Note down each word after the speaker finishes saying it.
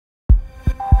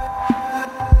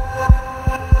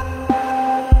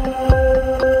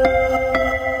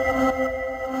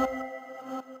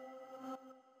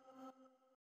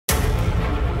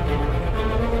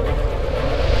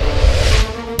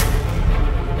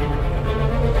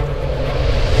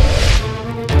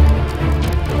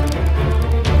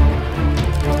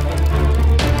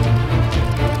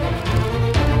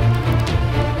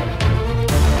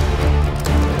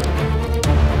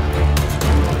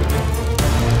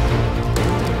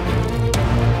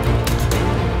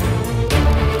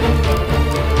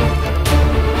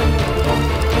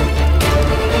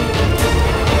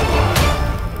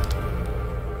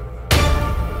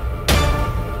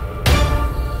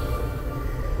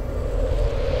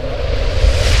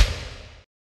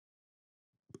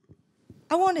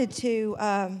I wanted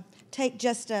to take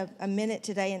just a minute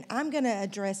today, and I'm going to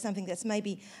address something that's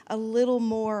maybe a little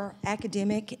more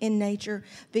academic in nature,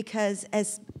 because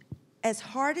as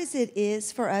hard as it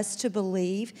is for us to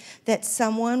believe that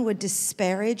someone would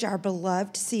disparage our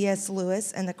beloved C.S.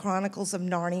 Lewis and the Chronicles of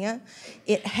Narnia,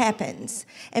 it happens.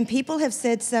 And people have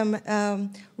said some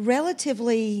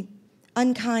relatively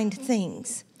unkind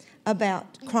things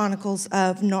about Chronicles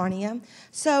of Narnia.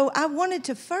 So I wanted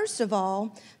to first of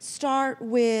all start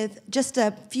with just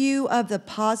a few of the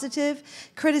positive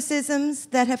criticisms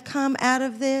that have come out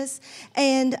of this,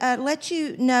 and let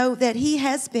you know that he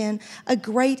has been a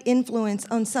great influence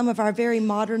on some of our very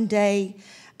modern day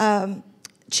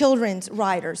children's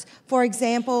writers. For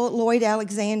example, Lloyd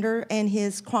Alexander and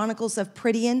his Chronicles of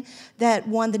Prydian that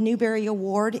won the Newbery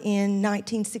Award in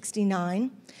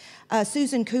 1969.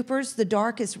 Susan Cooper's The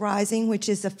Dark is Rising, which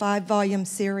is a 5-volume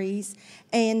series,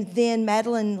 and then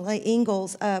Madeleine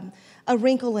L'Engle's A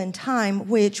Wrinkle in Time,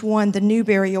 which won the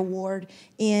Newbery Award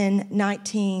in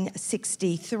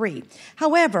 1963.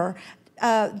 However,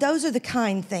 those are the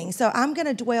kind things. So I'm going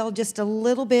to dwell just a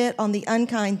little bit on the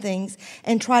unkind things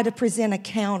and try to present a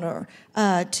counter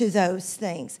to those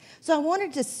things. So I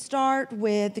wanted to start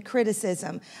with the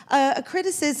criticism. A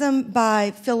criticism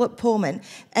by Philip Pullman.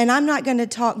 And I'm not going to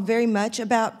talk very much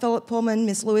about Philip Pullman.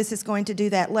 Miss Lewis is going to do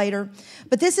that later.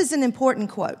 But this is an important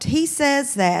quote. He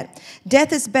says that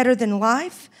death is better than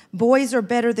life. Boys are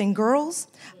better than girls,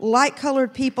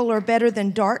 light-colored people are better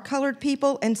than dark-colored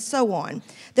people, and so on.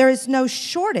 There is no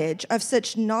shortage of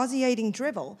such nauseating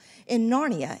drivel in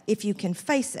Narnia if you can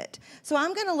face it. So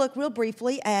I'm going to look real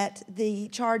briefly at the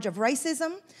charge of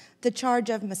racism, the charge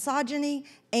of misogyny,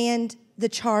 and the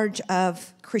charge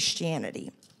of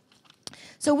Christianity.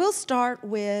 So we'll start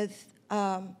with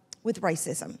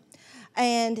racism.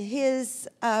 And his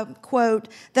quote,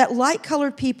 that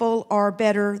light-colored people are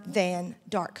better than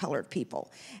dark-colored people.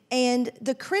 And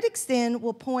the critics then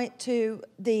will point to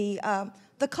the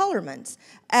colormans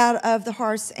out of The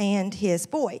Horse and His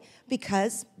Boy,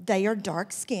 because they are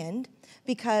dark-skinned,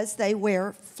 because they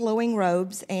wear flowing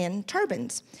robes and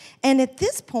turbans. And at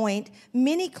this point,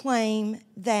 many claim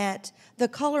that the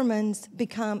colormans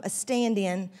become a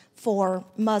stand-in for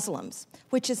Muslims,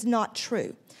 which is not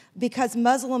true. Because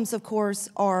Muslims, of course,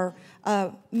 are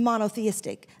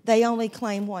monotheistic. They only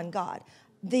claim one God.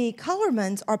 The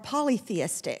colormans are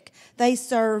polytheistic. They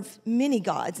serve many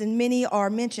gods, and many are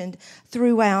mentioned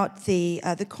throughout the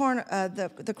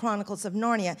Chronicles of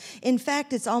Narnia. In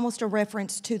fact, it's almost a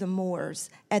reference to the Moors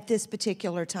at this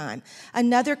particular time.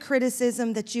 Another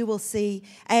criticism that you will see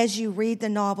as you read the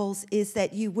novels is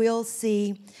that you will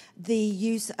see the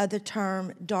use of the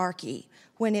term darky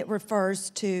when it refers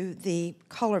to the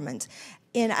colormans.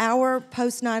 In our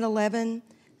post-9/11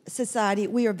 society,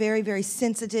 we are very, very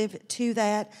sensitive to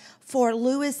that. For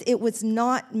Lewis, it was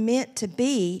not meant to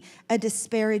be a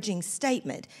disparaging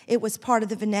statement. It was part of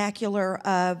the vernacular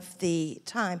of the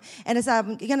time. And as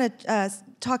I'm going to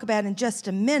talk about in just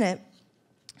a minute,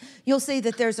 you'll see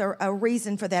that there's a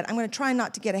reason for that. I'm going to try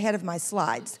not to get ahead of my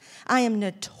slides. I am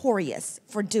notorious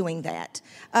for doing that.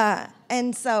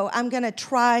 And so I'm going to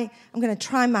try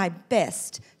my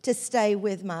best to stay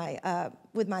with my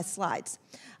slides.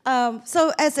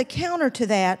 So as a counter to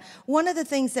that, one of the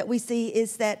things that we see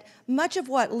is that much of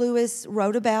what Lewis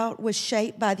wrote about was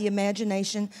shaped by the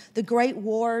imagination, the great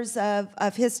wars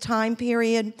of his time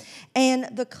period,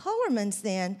 and the colormans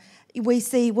then we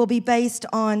see will be based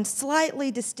on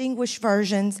slightly distinguished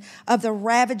versions of the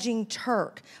ravaging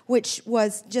Turk, which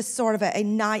was just sort of a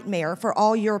nightmare for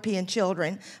all European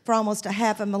children for almost a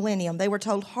half a millennium. They were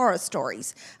told horror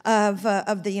stories of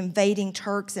the invading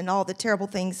Turks and all the terrible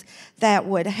things that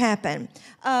would happen.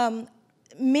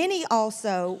 Many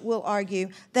also will argue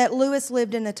that Lewis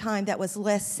lived in a time that was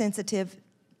less sensitive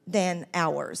than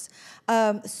ours.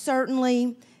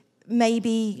 Certainly,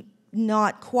 maybe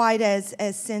not quite as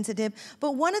sensitive.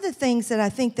 But one of the things that I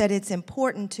think that it's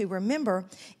important to remember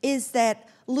is that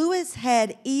Lewis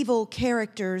had evil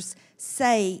characters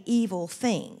say evil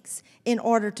things in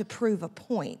order to prove a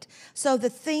point. So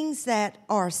the things that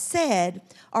are said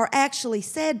are actually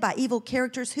said by evil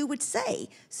characters who would say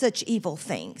such evil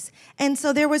things. And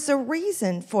so there was a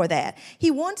reason for that. He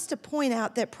wants to point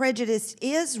out that prejudice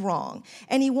is wrong,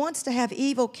 and he wants to have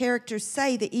evil characters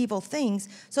say the evil things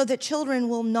so that children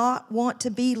will not want to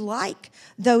be like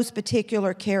those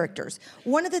particular characters.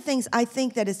 One of the things I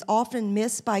think that is often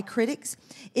missed by critics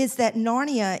is that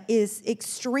Narnia is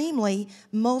extremely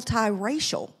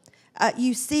multiracial.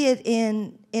 You see it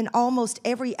in almost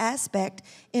every aspect,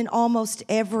 in almost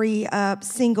every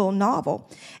single novel.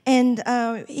 And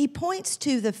he points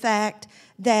to the fact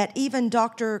that even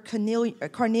Dr.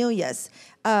 Cornelius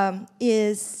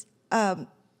is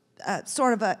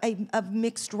sort of a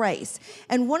mixed race.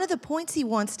 And one of the points he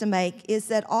wants to make is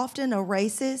that often a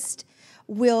racist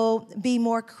will be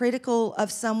more critical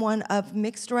of someone of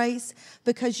mixed race,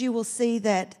 because you will see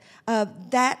that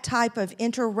that type of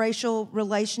interracial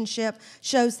relationship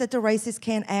shows that the races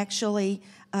can actually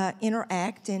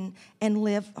interact and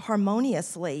live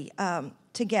harmoniously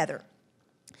together.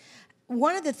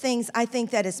 One of the things I think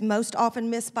that is most often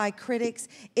missed by critics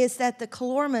is that the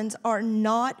Calormans are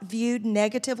not viewed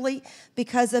negatively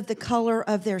because of the color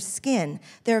of their skin.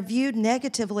 They're viewed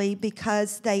negatively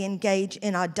because they engage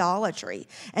in idolatry,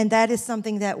 and that is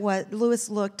something that what Lewis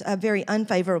looked very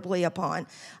unfavorably upon.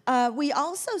 We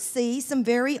also see some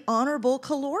very honorable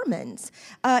Calormans.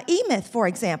 Emeth, for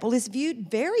example, is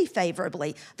viewed very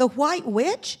favorably. The White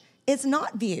Witch is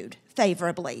not viewed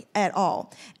favorably at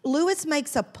all. Lewis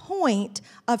makes a point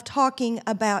of talking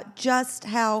about just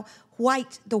how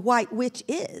white the White Witch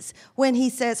is when he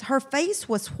says her face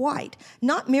was white,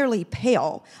 not merely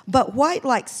pale, but white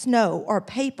like snow or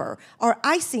paper or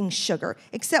icing sugar,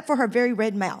 except for her very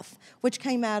red mouth, which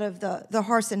came out of the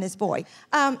Horse and His Boy.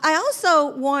 I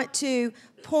also want to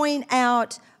point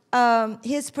out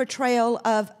his portrayal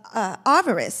of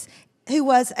Avarice, who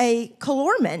was a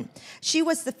Calorman. She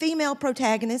was the female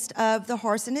protagonist of The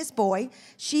Horse and His Boy.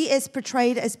 She is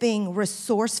portrayed as being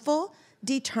resourceful,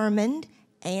 determined,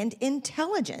 and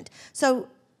intelligent. So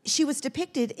she was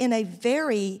depicted in a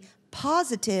very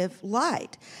positive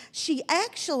light. She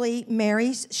actually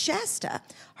marries Shasta,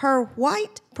 her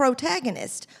white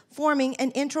protagonist, forming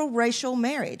an interracial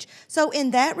marriage. So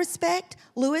in that respect,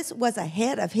 Lewis was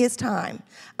ahead of his time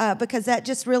because that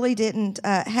just really didn't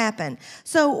happen.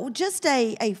 So just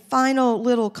a final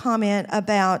little comment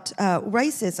about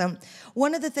racism.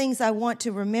 One of the things I want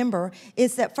to remember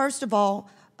is that, first of all,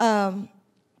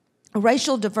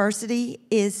 racial diversity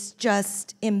is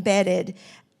just embedded.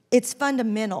 It's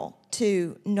fundamental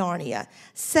to Narnia.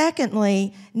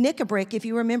 Secondly, Nickabrick, if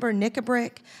you remember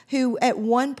Nickabrick, who at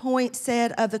one point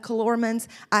said of the Calormans,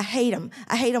 I hate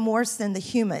them worse than the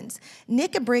humans.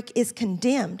 Nickabrick is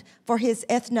condemned for his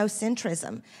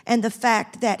ethnocentrism and the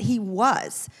fact that he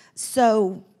was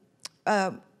so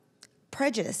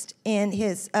prejudiced in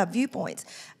his viewpoints.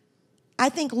 I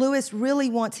think Lewis really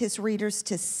wants his readers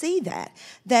to see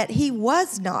that he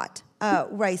was not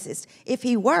racist. If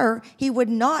he were, he would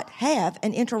not have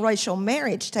an interracial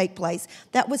marriage take place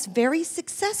that was very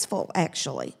successful,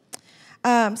 actually.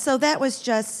 So that was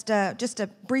just a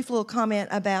brief little comment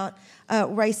about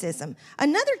racism.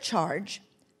 Another charge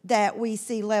that we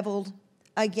see leveled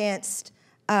against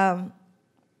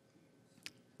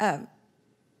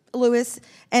Lewis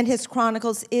and his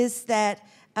chronicles is that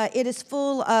it is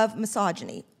full of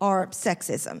misogyny or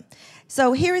sexism.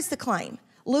 So here is the claim.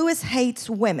 Lewis hates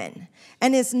women,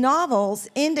 and his novels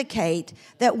indicate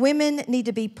that women need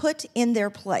to be put in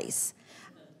their place.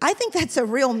 I think that's a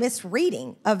real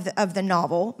misreading of the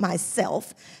novel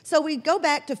myself. So we go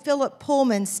back to Philip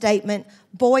Pullman's statement,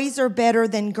 boys are better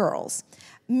than girls.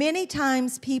 Many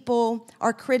times people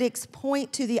or critics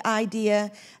point to the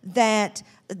idea that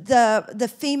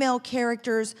the female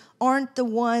characters aren't the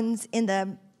ones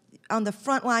on the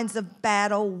front lines of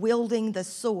battle wielding the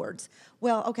swords.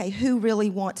 Well, okay, who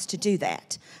really wants to do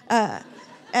that? I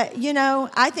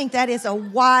think that is a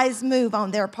wise move on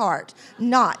their part.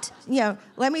 Not,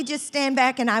 let me just stand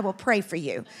back and I will pray for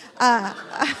you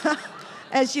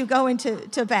as you go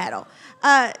into battle.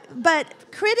 But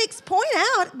critics point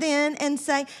out then and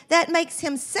say that makes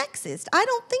him sexist. I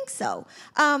don't think so.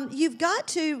 You've got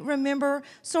to remember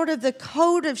sort of the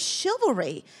code of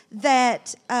chivalry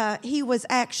that he was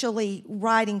actually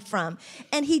writing from.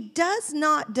 And he does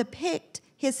not depict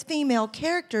his female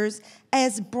characters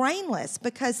as brainless,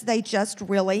 because they just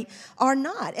really are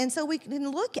not. And so we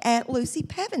can look at Lucy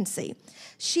Pevensey.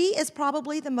 She is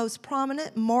probably the most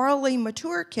prominent, morally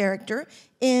mature character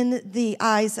in the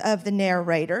eyes of the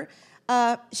narrator.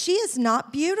 She is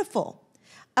not beautiful.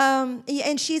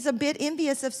 And she's a bit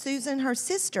envious of Susan, her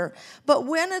sister. But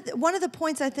one of the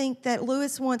points I think that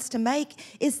Lewis wants to make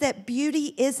is that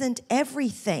beauty isn't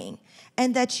everything,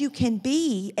 and that you can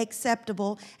be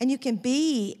acceptable and you can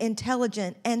be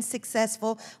intelligent and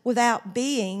successful without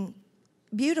being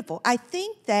beautiful. I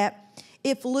think that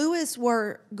if Lewis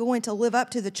were going to live up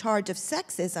to the charge of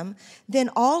sexism, then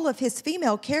all of his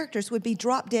female characters would be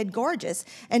drop-dead gorgeous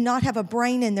and not have a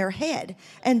brain in their head.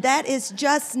 And that is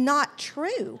just not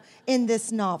true in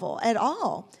this novel at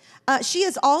all. She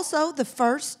is also the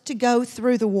first to go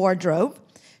through the wardrobe.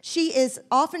 She is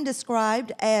often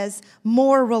described as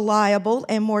more reliable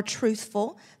and more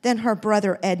truthful than her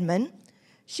brother Edmund.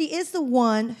 She is the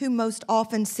one who most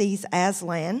often sees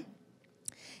Aslan.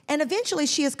 And eventually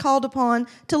she is called upon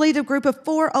to lead a group of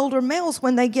 4 older males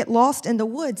when they get lost in the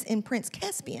woods in Prince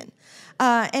Caspian.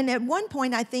 And at one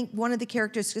point, I think one of the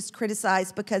characters is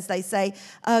criticized because they say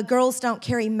girls don't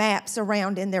carry maps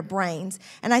around in their brains.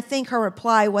 And I think her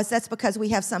reply was, that's because we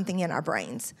have something in our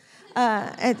brains.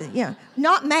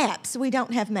 Not maps. We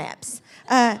don't have maps.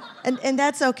 And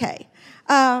that's okay.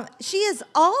 She is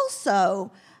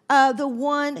also the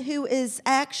one who is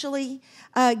actually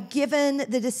given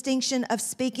the distinction of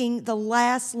speaking the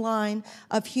last line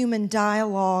of human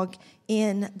dialogue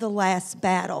in the last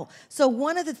battle. So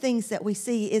one of the things that we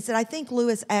see is that I think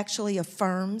Lewis actually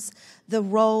affirms the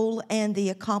role and the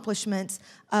accomplishments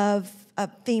of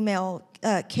female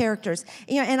characters.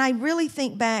 And I really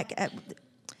think back at,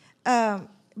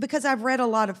 because I've read a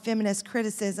lot of feminist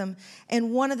criticism,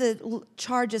 and one of the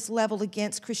charges leveled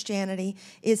against Christianity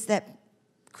is that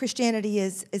Christianity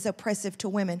is oppressive to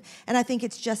women. And I think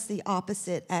it's just the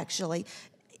opposite, actually.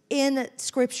 In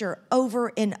Scripture,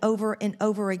 over and over and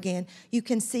over again, you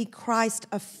can see Christ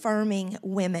affirming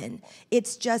women.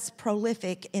 It's just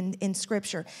prolific in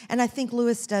Scripture. And I think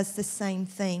Lewis does the same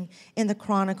thing in the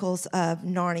Chronicles of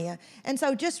Narnia. And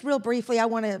so just real briefly, I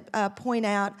want to point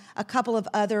out a couple of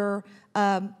other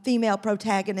female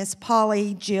protagonists,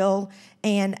 Polly, Jill,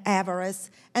 and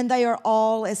Avarice. And they are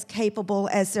all as capable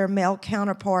as their male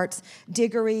counterparts,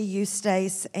 Diggory,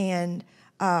 Eustace, and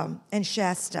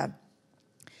Shasta.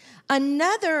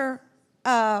 Another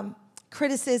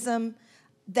criticism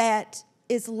that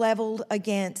is leveled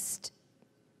against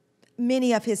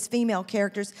many of his female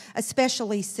characters,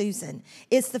 especially Susan,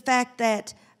 is the fact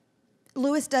that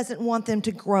Lewis doesn't want them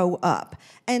to grow up.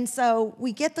 And so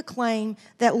we get the claim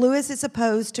that Lewis is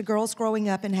opposed to girls growing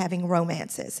up and having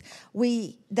romances.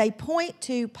 They point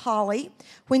to Polly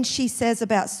when she says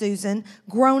about Susan,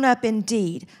 grown up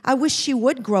indeed. I wish she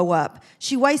would grow up.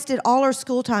 She wasted all her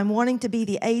school time wanting to be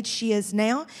the age she is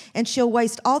now, and she'll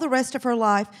waste all the rest of her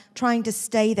life trying to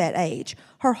stay that age.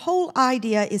 Her whole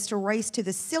idea is to race to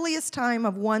the silliest time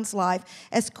of one's life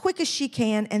as quick as she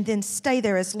can and then stay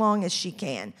there as long as she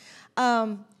can.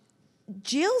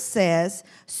 Jill says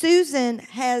Susan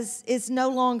is no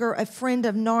longer a friend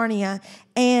of Narnia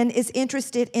and is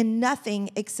interested in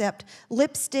nothing except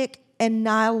lipstick and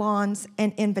nylons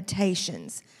and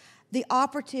invitations. The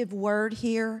operative word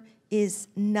here is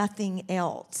nothing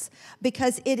else,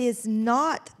 because it is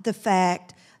not the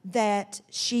fact that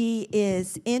she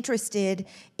is interested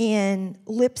in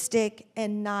lipstick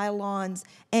and nylons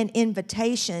and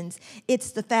invitations. It's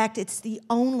the fact it's the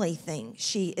only thing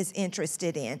she is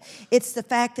interested in. It's the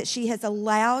fact that she has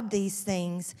allowed these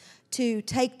things to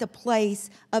take the place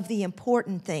of the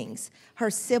important things, her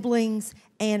siblings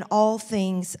and all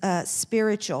things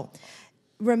spiritual.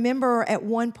 Remember at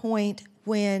one point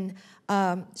when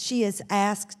she is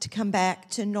asked to come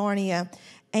back to Narnia,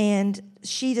 and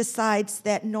she decides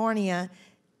that Narnia,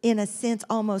 in a sense,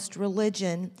 almost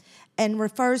religion, and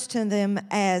refers to them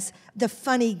as the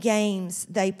funny games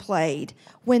they played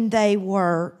when they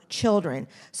were children.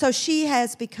 So she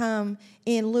has become,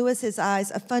 in Lewis's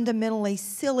eyes, a fundamentally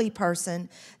silly person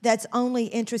that's only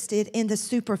interested in the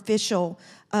superficial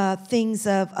things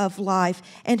of life,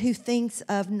 and who thinks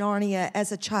of Narnia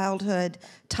as a childhood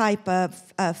type of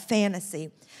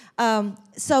fantasy.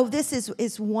 So this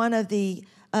is one of the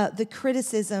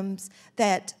criticisms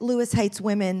that Lewis hates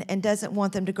women and doesn't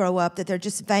want them to grow up, that they're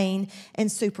just vain and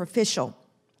superficial.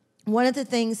 One of the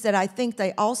things that I think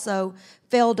they also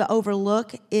failed to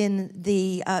overlook in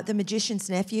the Magician's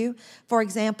Nephew, for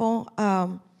example,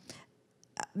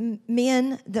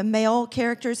 men, the male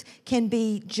characters, can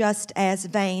be just as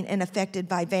vain and affected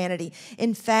by vanity.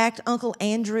 In fact, Uncle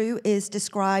Andrew is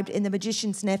described in The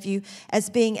Magician's Nephew as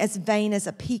being as vain as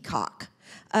a peacock.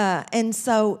 And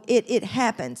so it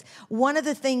happens. One of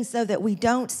the things, though, that we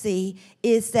don't see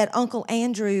is that Uncle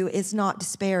Andrew is not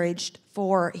disparaged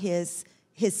for his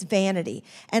vanity.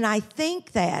 And I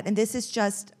think that, and this is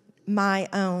just my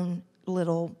own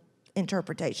little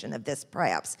interpretation of this,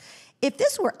 perhaps, if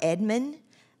this were Edmund,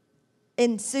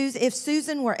 if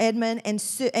Susan were Edmund, and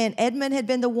Edmund had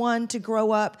been the one to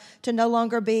grow up to no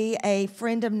longer be a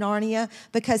friend of Narnia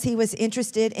because he was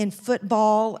interested in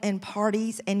football and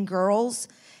parties and girls,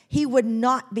 he would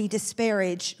not be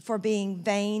disparaged for being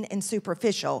vain and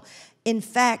superficial. In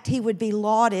fact, he would be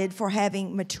lauded for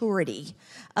having maturity.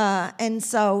 And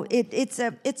so it's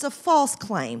a false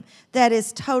claim that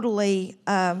is totally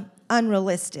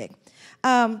unrealistic.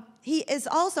 he is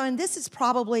also, and this is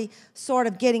probably sort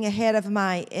of getting ahead of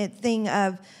my thing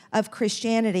of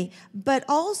Christianity, but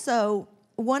also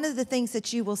one of the things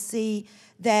that you will see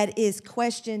that is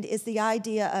questioned is the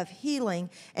idea of healing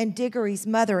and Diggory's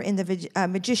mother in the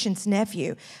magician's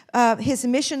nephew. His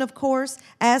mission, of course,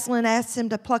 Aslan asks him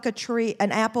to pluck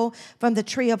an apple from the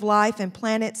tree of life and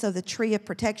plant it so the tree of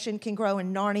protection can grow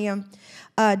in Narnia.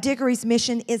 Diggory's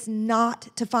mission is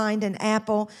not to find an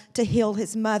apple to heal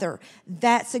his mother.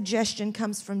 That suggestion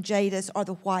comes from Jadis or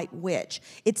the White Witch.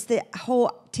 It's the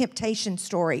whole temptation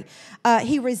story.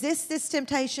 He resists this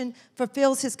temptation,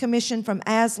 fulfills his commission from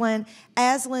Aslan.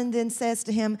 Aslan then says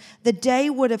to him, the day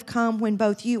would have come when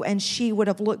both you and she would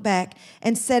have looked back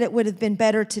and said it would have been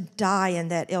better to die in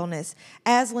that illness.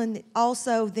 Aslan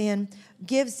also then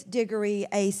gives Diggory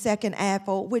a second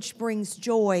apple, which brings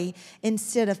joy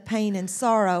instead of pain and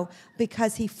sorrow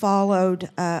because he followed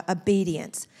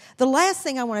obedience. The last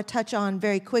thing I want to touch on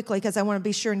very quickly, because I want to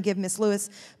be sure and give Miss Lewis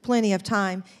plenty of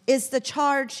time, is the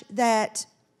charge that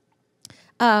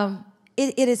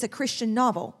it is a Christian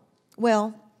novel.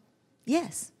 Well,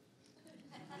 yes,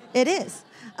 it is.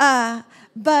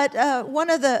 But one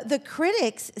of the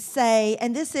critics say,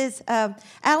 and this is,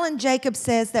 Alan Jacobs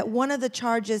says that one of the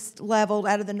charges leveled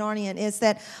out of the Narnian is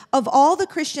that of all the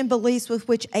Christian beliefs with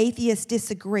which atheists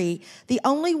disagree, the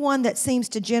only one that seems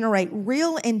to generate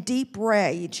real and deep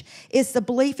rage is the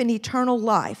belief in eternal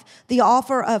life, the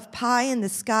offer of pie in the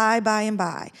sky by and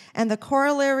by, and the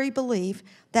corollary belief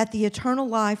that the eternal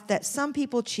life that some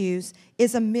people choose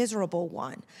is a miserable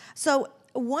one. So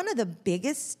one of the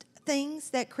biggest things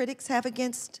that critics have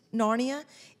against Narnia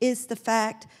is the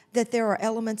fact that there are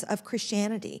elements of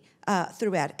Christianity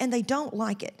throughout, and they don't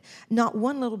like it, not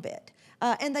one little bit.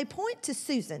 And they point to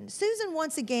Susan. Susan,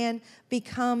 once again,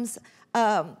 becomes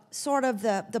sort of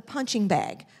the punching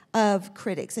bag of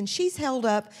critics, and she's held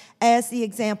up as the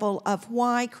example of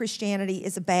why Christianity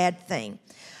is a bad thing.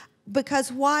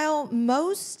 Because while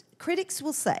most critics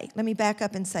will say, let me back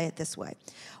up and say it this way,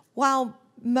 while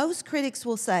most critics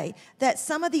will say that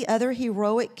some of the other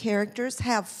heroic characters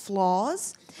have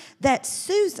flaws, that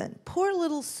Susan, poor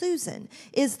little Susan,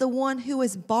 is the one who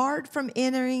is barred from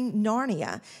entering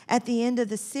Narnia at the end of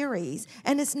the series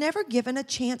and is never given a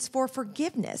chance for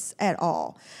forgiveness at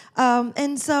all,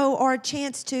 or a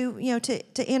chance to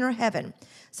enter heaven.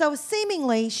 So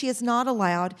seemingly, she is not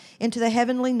allowed into the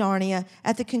heavenly Narnia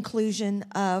at the conclusion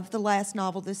of the last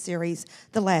novel of the series,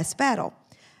 The Last Battle.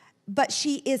 But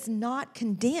she is not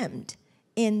condemned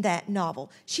in that novel.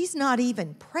 She's not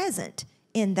even present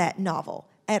in that novel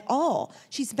at all.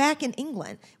 She's back in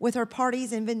England with her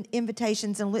parties and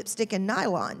invitations and lipstick and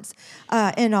nylons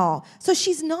and all. So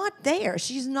she's not there.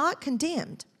 She's not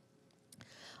condemned.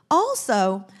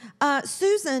 Also,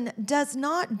 Susan does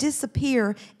not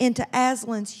disappear into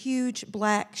Aslan's huge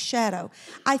black shadow.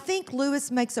 I think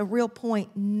Lewis makes a real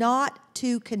point not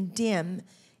to condemn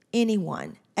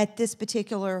anyone at this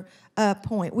particular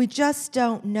point. We just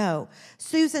don't know.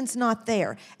 Susan's not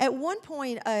there. At one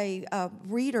point, a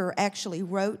reader actually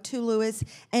wrote to Lewis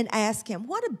and asked him,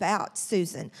 what about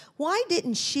Susan? Why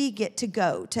didn't she get to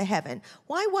go to heaven?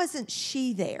 Why wasn't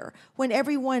she there when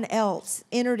everyone else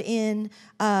entered in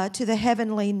to the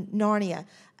heavenly Narnia?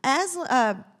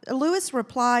 Lewis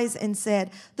replies and said,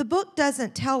 the book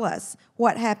doesn't tell us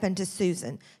what happened to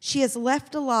Susan. She is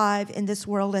left alive in this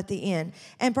world at the end,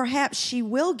 and perhaps she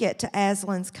will get to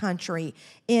Aslan's country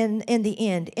in the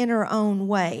end, in her own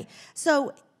way.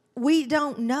 So we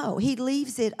don't know. He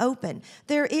leaves it open.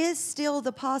 There is still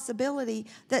the possibility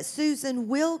that Susan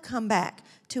will come back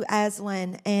to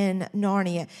Aslan and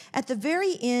Narnia. At the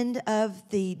very end of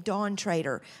The Dawn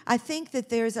Treader, I think that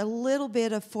there's a little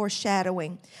bit of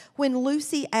foreshadowing. When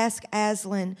Lucy asks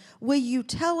Aslan, will you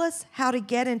tell us how to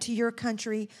get into your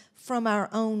country from our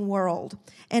own world?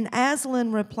 And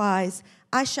Aslan replies,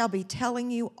 I shall be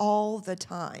telling you all the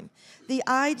time. The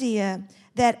idea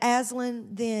that Aslan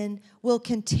then will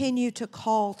continue to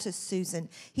call to Susan.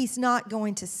 He's not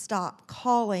going to stop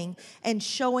calling and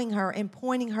showing her and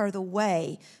pointing her the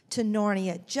way to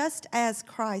Narnia, just as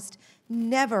Christ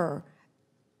never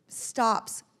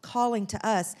stops calling to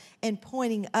us and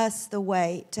pointing us the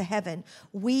way to heaven.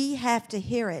 We have to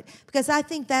hear it, because I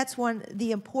think that's one of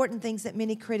the important things that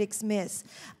many critics miss.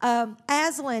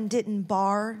 Aslan didn't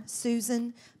bar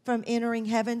Susan from entering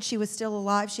heaven. She was still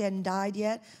alive. She hadn't died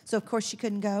yet, so of course she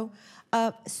couldn't go.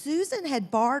 Susan had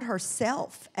barred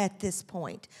herself at this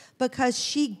point because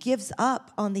she gives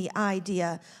up on the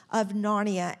idea of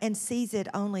Narnia and sees it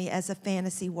only as a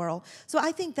fantasy world. So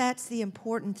I think that's the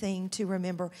important thing to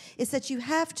remember, is that you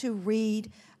have to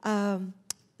read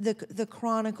the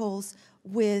Chronicles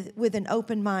with an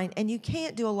open mind, and you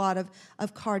can't do a lot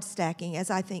of card stacking, as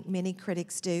I think many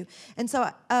critics do. And so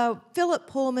Philip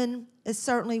Pullman is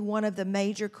certainly one of the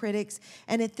major critics,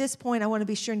 and at this point I want to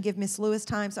be sure and give Miss Lewis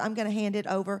time, so I'm going to hand it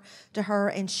over to her,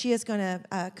 and she is going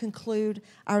to conclude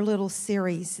our little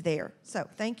series there. So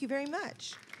thank you very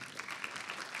much.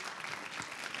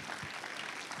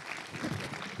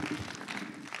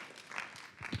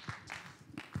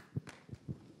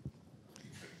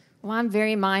 Well, I'm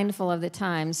very mindful of the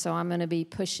time, so I'm going to be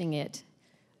pushing it.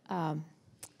 I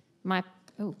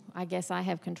guess I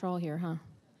have control here, huh?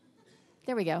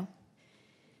 There we go.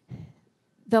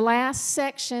 The last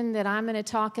section that I'm going to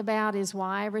talk about is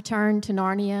why I returned to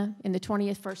Narnia in the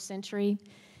 21st century.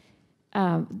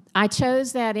 I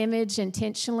chose that image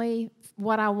intentionally.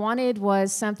 What I wanted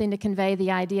was something to convey the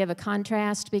idea of a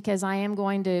contrast, because I am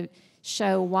going to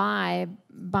show why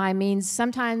by means,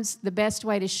 sometimes the best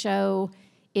way to show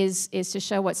is to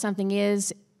show what something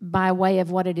is by way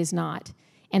of what it is not.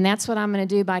 And that's what I'm going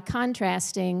to do by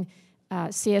contrasting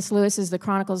C.S. Lewis's The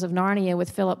Chronicles of Narnia with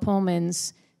Philip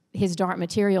Pullman's his Dark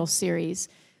Materials series.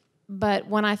 But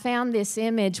when I found this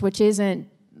image, which isn't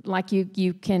like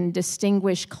you can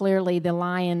distinguish clearly the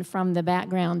lion from the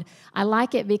background, I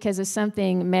like it because of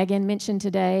something Megan mentioned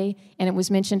today, and it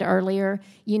was mentioned earlier.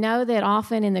 You know that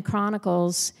often in the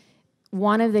Chronicles,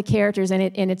 one of the characters, and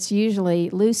it's usually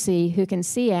Lucy, who can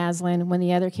see Aslan when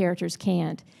the other characters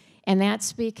can't. And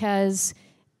that's because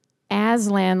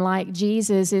Aslan, like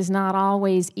Jesus, is not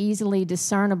always easily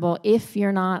discernible if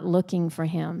you're not looking for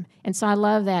him. And so I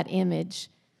love that image.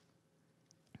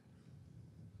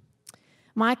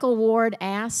 Michael Ward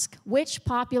asks, which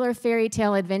popular fairy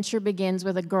tale adventure begins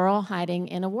with a girl hiding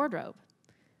in a wardrobe?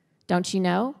 Don't you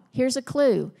know? Here's a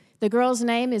clue. The girl's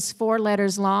name is 4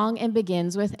 letters long and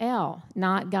begins with L.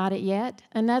 Not got it yet?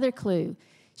 Another clue.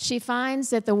 She finds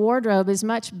that the wardrobe is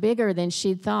much bigger than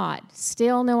she'd thought.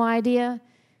 Still no idea?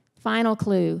 Final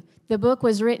clue. The book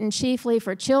was written chiefly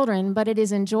for children, but it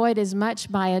is enjoyed as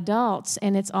much by adults,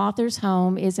 and its author's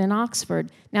home is in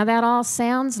Oxford. Now that all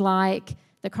sounds like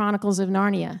the Chronicles of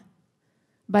Narnia,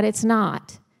 but it's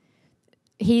not.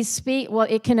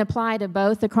 It can apply to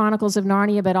both the Chronicles of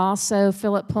Narnia, but also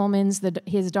Philip Pullman's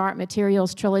his Dark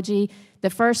Materials trilogy. The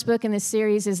first book in the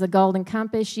series is The Golden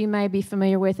Compass. You may be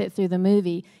familiar with it through the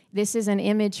movie. This is an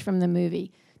image from the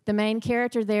movie. The main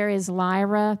character there is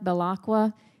Lyra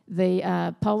Belacqua.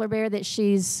 The polar bear that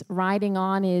she's riding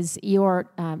on is Yorick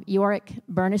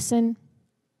Burnison.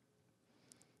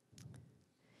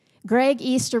 Greg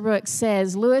Easterbrook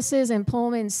says, Lewis's and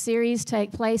Pullman's series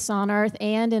take place on Earth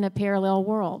and in a parallel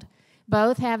world.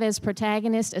 Both have as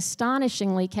protagonists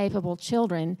astonishingly capable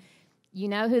children. You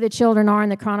know who the children are in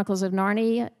the Chronicles of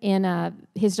Narnia? In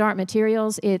his Dark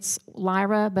Materials, it's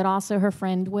Lyra, but also her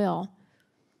friend Will.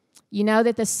 You know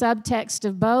that the subtext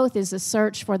of both is the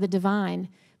search for the divine.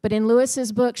 But in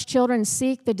Lewis's books, children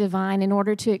seek the divine in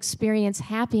order to experience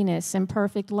happiness and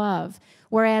perfect love,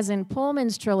 whereas in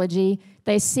Pullman's trilogy,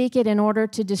 they seek it in order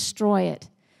to destroy it.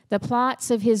 The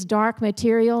plots of his Dark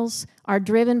Materials are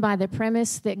driven by the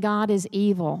premise that God is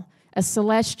evil, a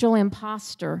celestial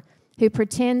imposter who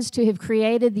pretends to have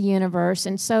created the universe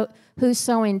and who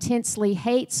so intensely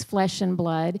hates flesh and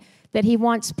blood that he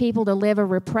wants people to live a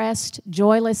repressed,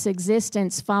 joyless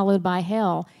existence followed by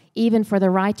hell, even for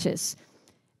the righteous.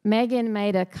 Megan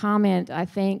made a comment, I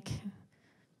think.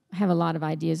 I have a lot of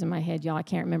ideas in my head, y'all. I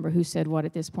can't remember who said what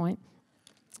at this point.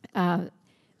 But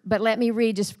let me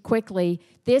read just quickly.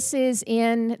 This is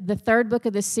in the 3rd book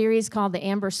of the series called The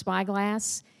Amber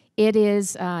Spyglass. It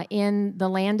is in the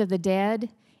land of the dead,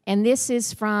 and this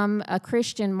is from a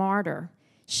Christian martyr.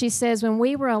 She says, when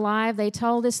we were alive, they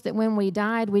told us that when we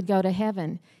died, we'd go to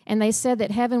heaven. And they said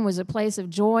that heaven was a place of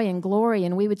joy and glory,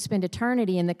 and we would spend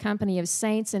eternity in the company of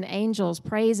saints and angels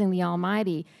praising the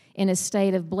Almighty in a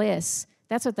state of bliss.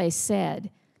 That's what they said.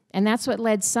 And that's what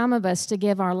led some of us to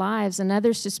give our lives and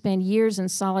others to spend years in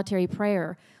solitary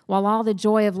prayer while all the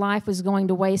joy of life was going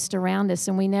to waste around us,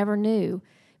 and we never knew.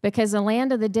 Because the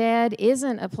land of the dead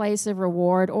isn't a place of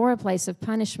reward or a place of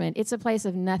punishment. It's a place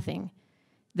of nothing.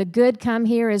 The good come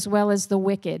here as well as the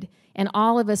wicked, and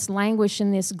all of us languish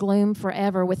in this gloom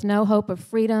forever with no hope of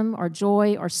freedom or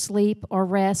joy or sleep or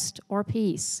rest or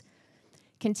peace.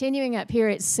 Continuing up here,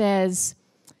 it says,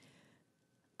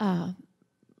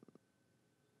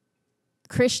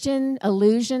 Christian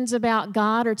illusions about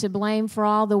God are to blame for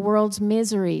all the world's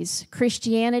miseries.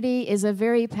 Christianity is a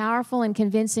very powerful and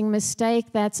convincing mistake.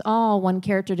 That's all, one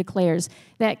character declares.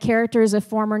 That character is a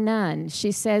former nun.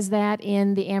 She says that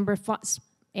in the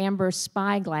Amber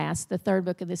Spyglass, the 3rd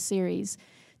book of the series.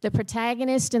 The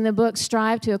protagonists in the book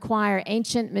strive to acquire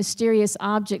ancient, mysterious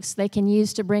objects they can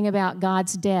use to bring about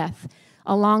God's death.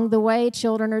 Along the way,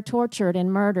 children are tortured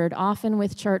and murdered, often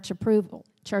with church approval.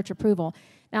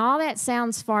 Now, all that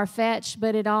sounds far-fetched,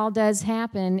 but it all does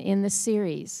happen in the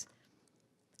series.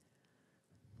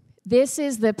 This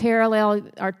is the parallel,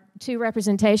 or two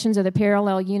representations of the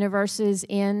parallel universes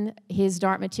in his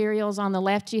Dark Materials. On the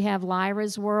left, you have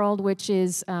Lyra's world, which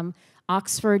is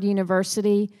Oxford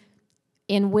University.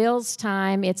 In Will's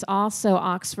time, it's also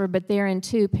Oxford, but they're in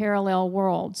two parallel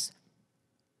worlds.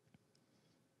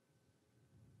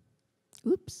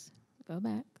 Oops, go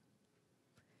back.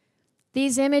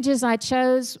 These images I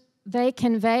chose, they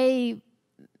convey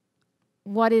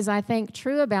what is, I think,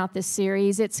 true about this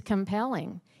series. It's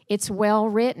compelling. It's well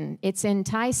written. It's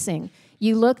enticing.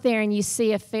 You look there and you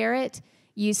see a ferret.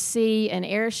 You see an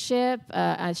airship,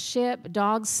 a ship,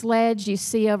 dog sledge. You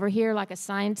see over here like a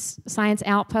science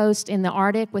outpost in the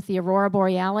Arctic with the Aurora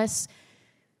Borealis.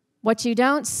 What you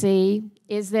don't see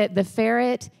is that the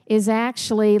ferret is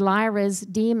actually Lyra's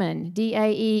demon,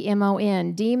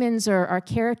 D-A-E-M-O-N. Demons are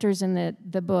characters in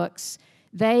the books.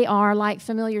 They are like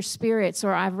familiar spirits,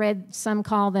 or I've read some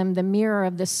call them the mirror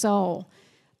of the soul.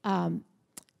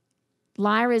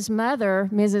 Lyra's mother,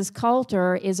 Mrs.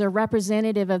 Coulter, is a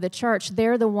representative of the church.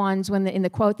 They're the ones, in the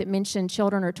quote that mentioned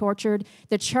children are tortured,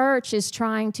 the church is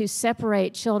trying to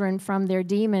separate children from their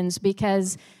demons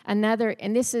because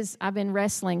and this is, I've been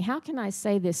wrestling, how can I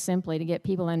say this simply to get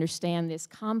people to understand this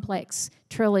complex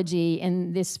trilogy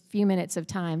in this few minutes of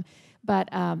time? But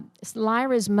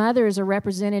Lyra's mother is a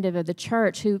representative of the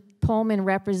church, who Pullman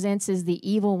represents as the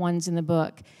evil ones in the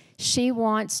book. She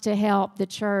wants to help the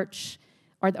church,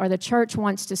 or the church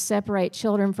wants to separate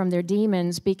children from their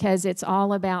demons, because it's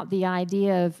all about the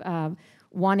idea of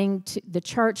the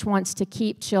church wants to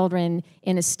keep children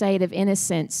in a state of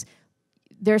innocence.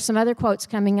 There's some other quotes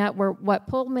coming up where what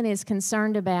Pullman is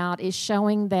concerned about is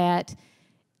showing that,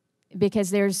 because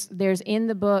there's in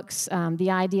the books the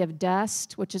idea of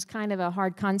dust, which is kind of a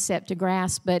hard concept to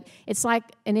grasp, but it's like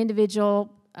an individual's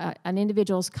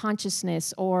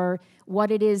consciousness, or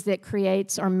what it is that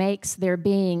creates or makes their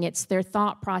being. It's their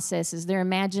thought processes, their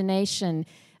imagination,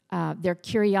 their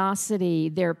curiosity,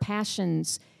 their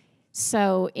passions.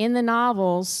 So in the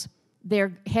novels,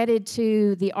 they're headed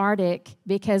to the Arctic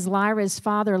because Lyra's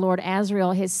father, Lord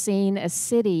Asriel, has seen a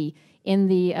city in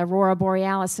the Aurora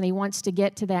Borealis, and he wants to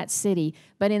get to that city.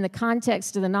 But in the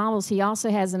context of the novels, he also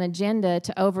has an agenda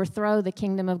to overthrow the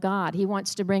kingdom of God. He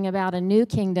wants to bring about a new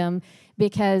kingdom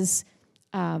because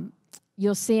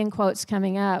you'll see in quotes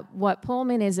coming up, what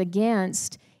Pullman is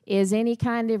against is any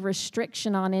kind of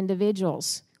restriction on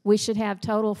individuals. We should have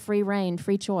total free reign,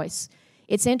 free choice.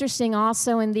 It's interesting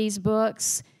also in these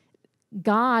books,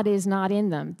 God is not in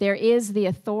them. There is the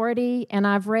authority, and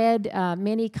I've read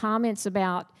many comments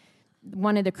about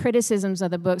one of the criticisms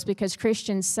of the books, because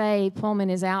Christians say Pullman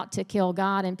is out to kill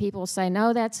God, and people say,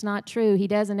 no, that's not true. He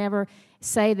doesn't ever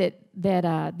say that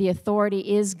the authority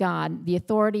is God. The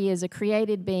authority is a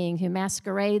created being who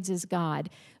masquerades as God.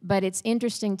 But it's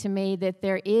interesting to me that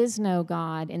there is no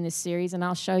God in this series, and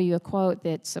I'll show you a quote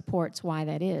that supports why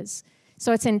that is.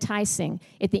 So it's enticing.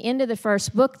 At the end of the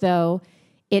first book, though,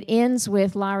 it ends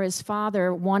with Lyra's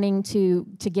father wanting to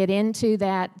get into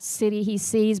that city he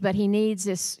sees, but he needs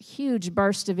this huge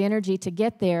burst of energy to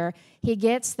get there. He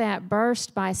gets that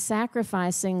burst by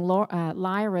sacrificing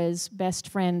Lyra's best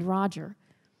friend, Roger.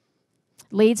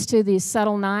 Leads to the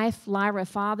subtle knife. Lyra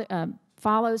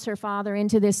follows her father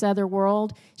into this other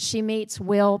world. She meets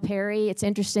Will Perry. It's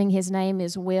interesting, his name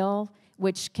is Will,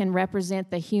 which can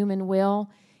represent the human will.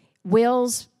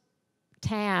 Will's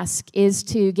task is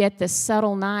to get the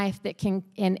subtle knife that can,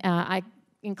 and I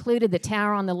included the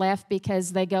tower on the left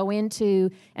because they go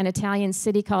into an Italian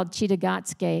city called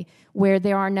Cittagazze, where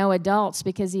there are no adults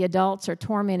because the adults are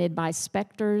tormented by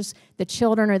specters. The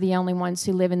children are the only ones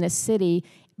who live in this city,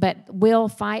 but Will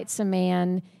fights a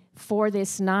man for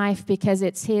this knife because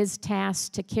it's his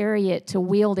task to carry it, to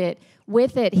wield it.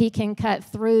 With it, he can cut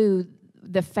through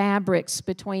the fabrics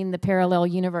between the parallel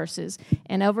universes.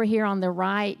 And over here on the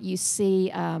right, you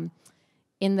see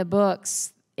in the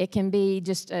books, it can be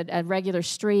just a regular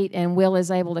street, and Will is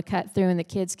able to cut through, and the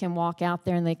kids can walk out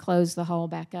there, and they close the hole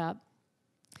back up.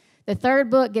 The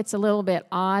third book gets a little bit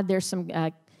odd. There's some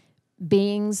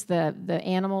beings, the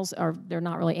animals, or they're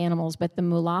not really animals, but the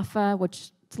Mulafa, which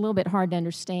it's a little bit hard to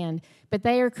understand. But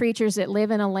they are creatures that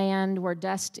live in a land where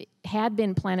dust had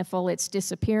been plentiful. It's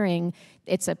disappearing.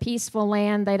 It's a peaceful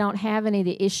land. They don't have any of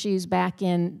the issues back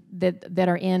in that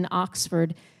are in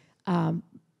Oxford,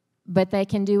 but they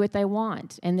can do what they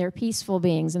want, and they're peaceful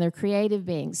beings, and they're creative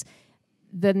beings.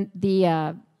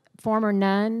 The former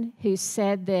nun who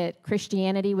said that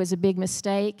Christianity was a big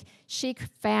mistake. She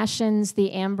fashions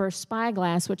the amber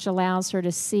spyglass, which allows her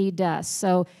to see dust.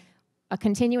 So a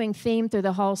continuing theme through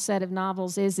the whole set of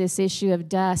novels is this issue of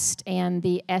dust and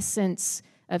the essence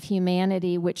of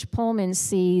humanity, which Pullman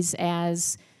sees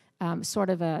as sort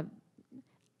of a,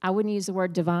 I wouldn't use the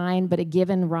word divine, but a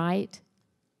given right.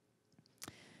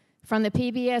 From the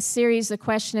PBS series, The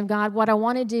Question of God, what I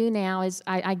want to do now is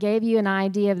I gave you an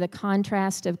idea of the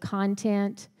contrast of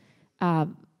content.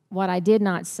 What I did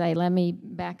not say, let me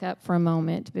back up for a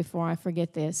moment before I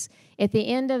forget this. At the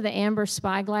end of the Amber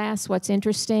Spyglass, what's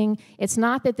interesting, it's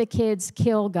not that the kids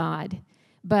kill God,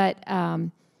 but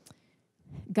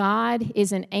God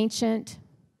is an ancient,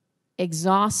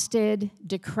 exhausted,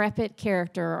 decrepit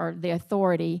character, or the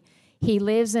authority. He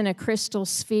lives in a crystal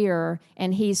sphere,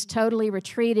 and he's totally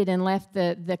retreated and left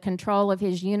the control of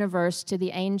his universe to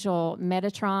the angel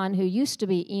Metatron, who used to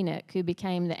be Enoch, who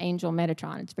became the angel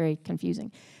Metatron. It's very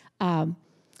confusing.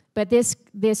 But this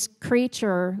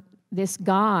creature, this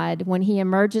God, when he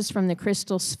emerges from the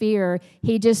crystal sphere,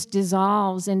 he just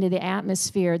dissolves into the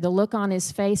atmosphere. The look on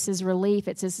his face is relief.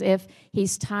 It's as if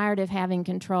he's tired of having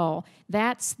control.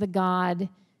 That's the God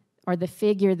or the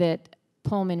figure that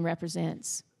Pullman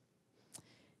represents.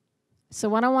 So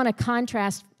what I want to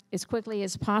contrast as quickly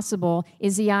as possible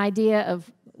is the idea of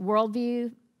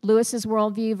worldview, Lewis's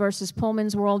worldview versus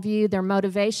Pullman's worldview, their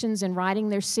motivations in writing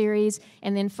their series,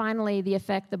 and then finally the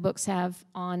effect the books have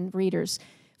on readers.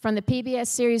 From the PBS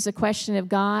series, The Question of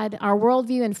God, our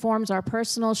worldview informs our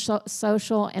personal,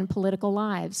 social, and political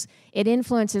lives. It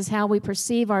influences how we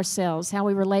perceive ourselves, how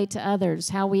we relate to others,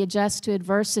 how we adjust to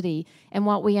adversity, and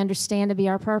what we understand to be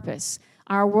our purpose.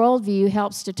 Our worldview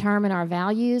helps determine our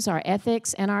values, our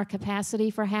ethics, and our capacity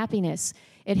for happiness.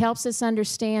 It helps us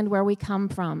understand where we come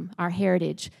from, our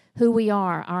heritage, who we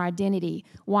are, our identity,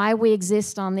 why we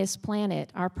exist on this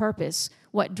planet, our purpose,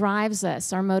 what drives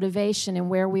us, our motivation, and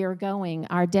where we are going,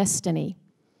 our destiny.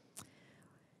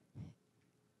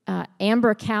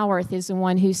 Amber Cowarth is the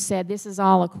one who said, this is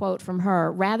all a quote from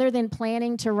her, rather than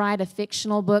planning to write a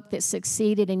fictional book that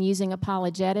succeeded in using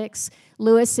apologetics,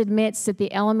 Lewis admits that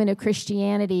the element of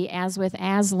Christianity, as with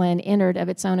Aslan, entered of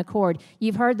its own accord.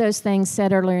 You've heard those things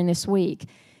said earlier in this week.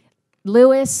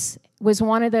 Lewis was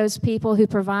one of those people who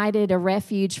provided a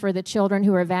refuge for the children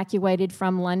who were evacuated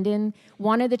from London.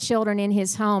 One of the children in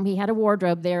his home, he had a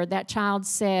wardrobe there. That child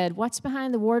said, "What's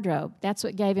behind the wardrobe?" That's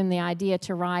what gave him the idea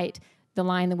to write The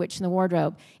Lion, the Witch, and the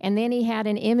Wardrobe. And then he had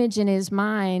an image in his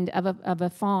mind of a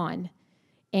fawn.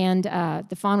 And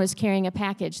the fawn was carrying a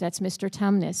package. That's Mr.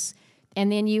 Tumnus.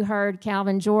 And then you heard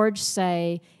Calvin George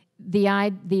say, the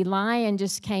lion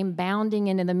just came bounding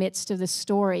into the midst of the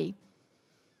story.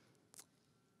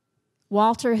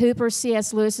 Walter Hooper,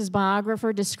 C.S. Lewis's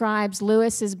biographer, describes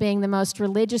Lewis as being the most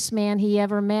religious man he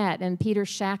ever met, and Peter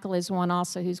Shackle is one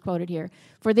also who's quoted here.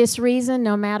 For this reason,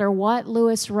 no matter what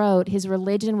Lewis wrote, his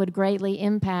religion would greatly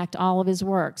impact all of his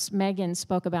works. Megan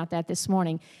spoke about that this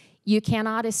morning. You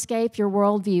cannot escape your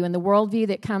worldview, and the worldview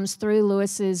that comes through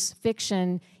Lewis's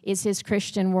fiction is his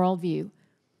Christian worldview.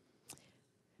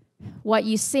 What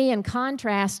you see in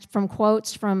contrast from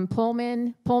quotes from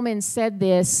Pullman said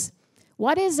this,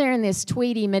 "What is there in this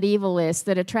Tweedy medievalist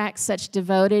that attracts such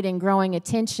devoted and growing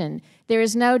attention? There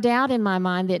is no doubt in my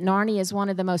mind that Narnia is one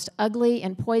of the most ugly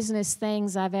and poisonous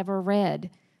things I've ever read.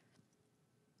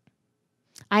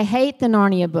 I hate the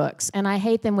Narnia books, and I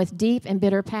hate them with deep and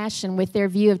bitter passion, with their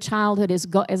view of childhood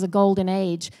as a golden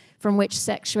age from which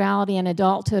sexuality and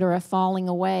adulthood are a falling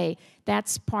away.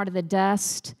 That's part of the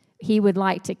dust." He would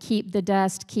like to keep the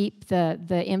dust, keep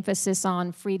the emphasis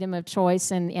on freedom of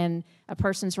choice and a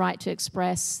person's right to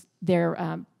express their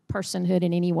personhood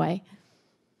in any way.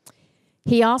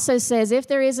 He also says if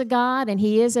there is a God, and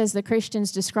he is as the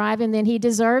Christians describe him, then he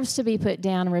deserves to be put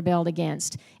down and rebelled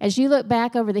against. As you look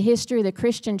back over the history of the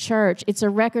Christian church, it's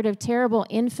a record of terrible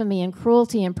infamy and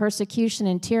cruelty and persecution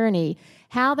and tyranny.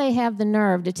 How they have the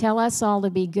nerve to tell us all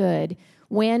to be good,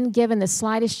 when, given the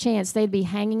slightest chance, they'd be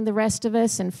hanging the rest of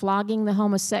us and flogging the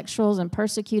homosexuals and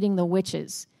persecuting the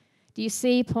witches. Do you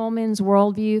see Pullman's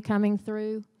worldview coming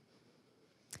through?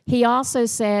 He also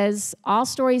says, all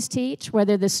stories teach,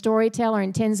 whether the storyteller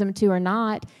intends them to or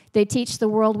not. They teach the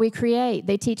world we create.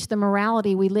 They teach the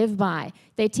morality we live by.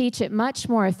 They teach it much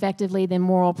more effectively than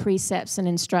moral precepts and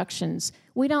instructions.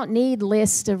 We don't need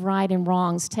lists of right and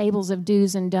wrongs, tables of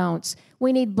do's and don'ts.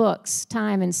 We need books,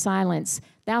 time, and silence.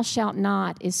 Thou shalt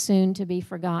not is soon to be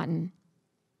forgotten.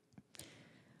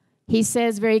 He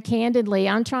says very candidly,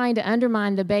 I'm trying to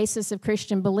undermine the basis of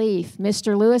Christian belief.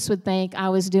 Mr. Lewis would think I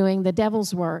was doing the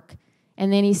devil's work.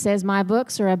 And then he says, my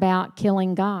books are about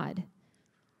killing God.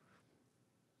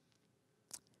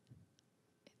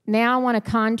 Now I want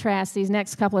to contrast these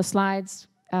next couple of slides.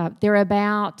 They're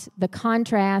about the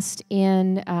contrast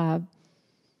in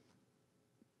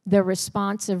the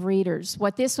response of readers.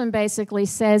 What this one basically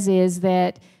says is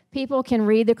that people can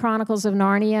read the Chronicles of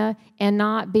Narnia and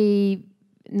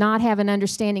not have an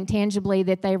understanding tangibly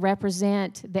that they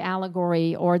represent the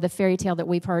allegory or the fairy tale that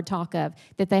we've heard talk of,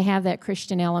 that they have that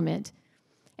Christian element.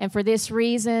 And for this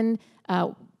reason,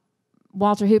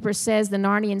 Walter Hooper says the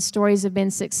Narnian stories have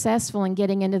been successful in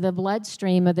getting into the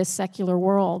bloodstream of the secular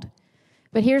world.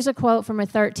 But here's a quote from a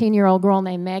 13-year-old girl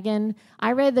named Megan.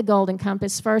 I read The Golden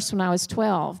Compass first when I was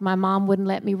 12. My mom wouldn't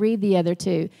let me read the other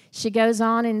two. She goes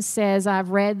on and says,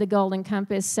 I've read The Golden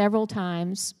Compass several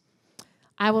times.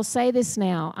 I will say this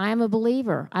now. I am a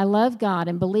believer. I love God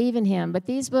and believe in Him, but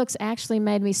these books actually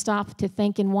made me stop to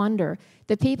think and wonder.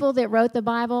 The people that wrote the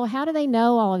Bible, how do they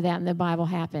know all of that in the Bible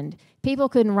happened? People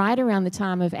couldn't write around the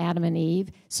time of Adam and Eve,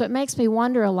 so it makes me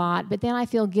wonder a lot, but then I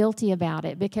feel guilty about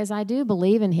it because I do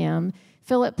believe in Him.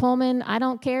 Philip Pullman, I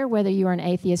don't care whether you are an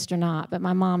atheist or not, but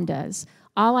my mom does.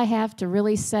 All I have to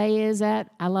really say is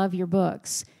that I love your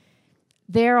books.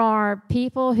 There are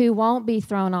people who won't be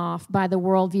thrown off by the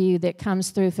worldview that comes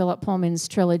through Philip Pullman's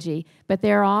trilogy, but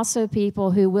there are also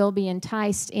people who will be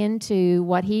enticed into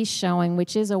what he's showing,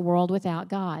 which is a world without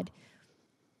God.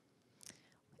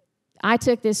 I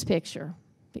took this picture,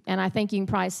 and I think you can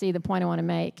probably see the point I want to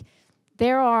make.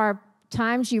 There are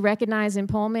times you recognize in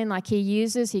Pullman, like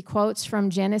he quotes from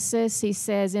Genesis. He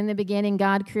says, in the beginning,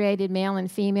 God created male and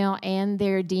female and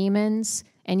their demons.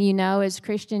 And you know, as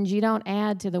Christians, you don't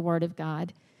add to the Word of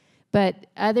God. But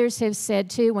others have said,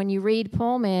 too, when you read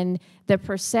Pullman, the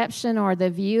perception or the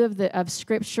view of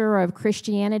Scripture or of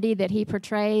Christianity that he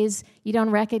portrays, you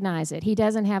don't recognize it. He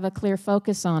doesn't have a clear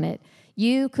focus on it.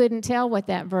 You couldn't tell what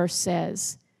that verse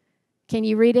says. Can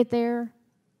you read it there?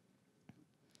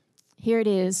 Here it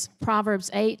is, Proverbs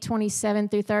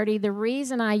 8:27 through 30. The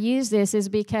reason I use this is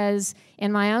because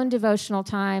in my own devotional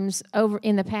times over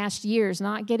in the past years,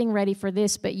 not getting ready for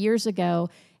this, but years ago,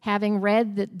 having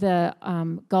read the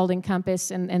Golden Compass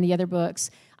and the other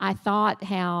books, I thought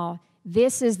how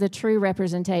this is the true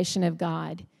representation of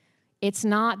God. It's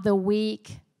not the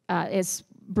weak, as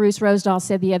Bruce Rosedal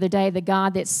said the other day, the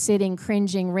God that's sitting,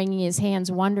 cringing, wringing his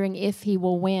hands, wondering if he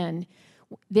will win.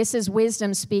 This is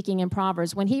wisdom speaking in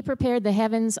Proverbs. When he prepared the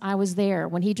heavens, I was there.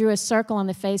 When he drew a circle on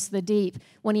the face of the deep,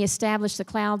 when he established the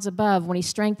clouds above, when he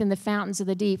strengthened the fountains of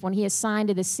the deep, when he assigned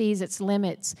to the seas its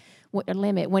limit,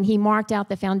 when he marked out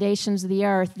the foundations of the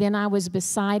earth, then I was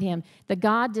beside him. The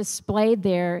God displayed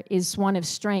there is one of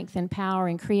strength and power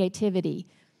and creativity.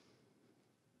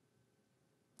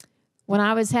 When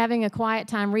I was having a quiet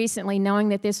time recently, knowing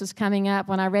that this was coming up,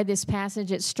 when I read this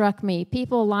passage, it struck me.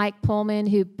 People like Pullman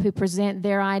who present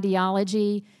their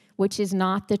ideology, which is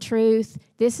not the truth.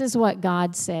 This is what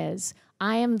God says.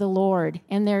 I am the Lord,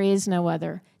 and there is no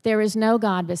other. There is no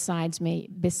God besides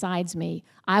me.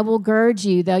 I will gird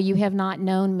you, though you have not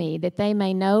known me, that they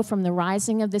may know from the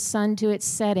rising of the sun to its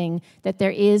setting that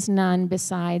there is none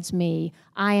besides me.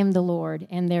 I am the Lord,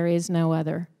 and there is no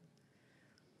other.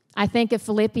 I think of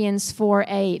Philippians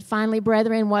 4:8. Finally,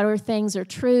 brethren, whatever things are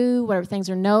true, whatever things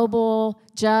are noble,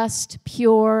 just,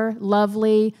 pure,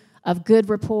 lovely, of good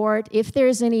report, if there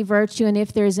is any virtue and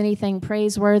if there is anything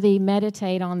praiseworthy,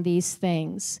 meditate on these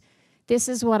things. This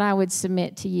is what I would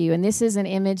submit to you. And this is an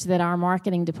image that our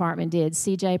marketing department did.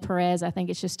 C.J. Perez, I think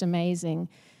it's just amazing.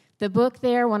 The book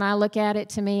there, when I look at it,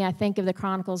 to me, I think of the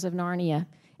Chronicles of Narnia.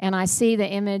 And I see the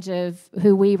image of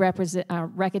who we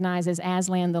recognize as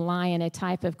Aslan the lion, a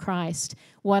type of Christ.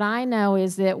 What I know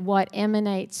is that what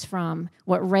emanates from,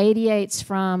 what radiates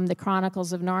from the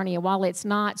Chronicles of Narnia, while it's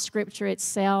not Scripture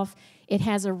itself, it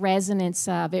has a resonance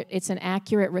of, it's an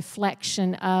accurate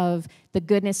reflection of the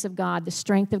goodness of God, the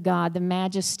strength of God, the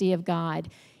majesty of God.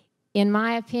 In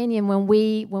my opinion, when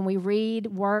we read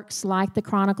works like the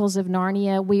Chronicles of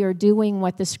Narnia, we are doing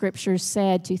what the Scriptures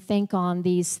said, to think on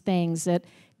these things that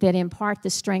impart the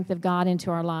strength of God into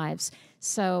our lives.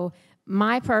 So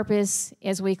my purpose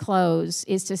as we close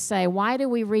is to say, why do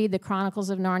we read the Chronicles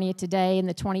of Narnia today in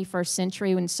the 21st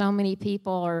century when so many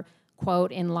people are,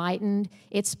 quote, enlightened?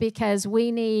 It's because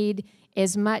we need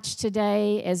as much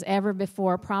today as ever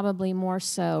before, probably more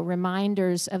so,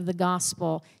 reminders of the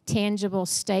gospel, tangible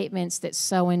statements that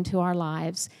sow into our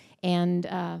lives. And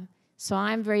so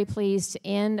I'm very pleased to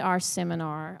end our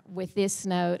seminar with this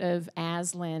note of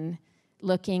Aslan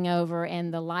looking over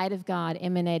and the light of God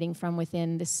emanating from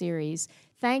within the series.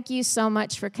 Thank you so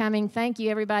much for coming. Thank you,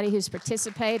 everybody who's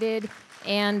participated.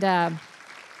 And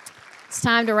it's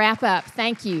time to wrap up.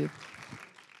 Thank you.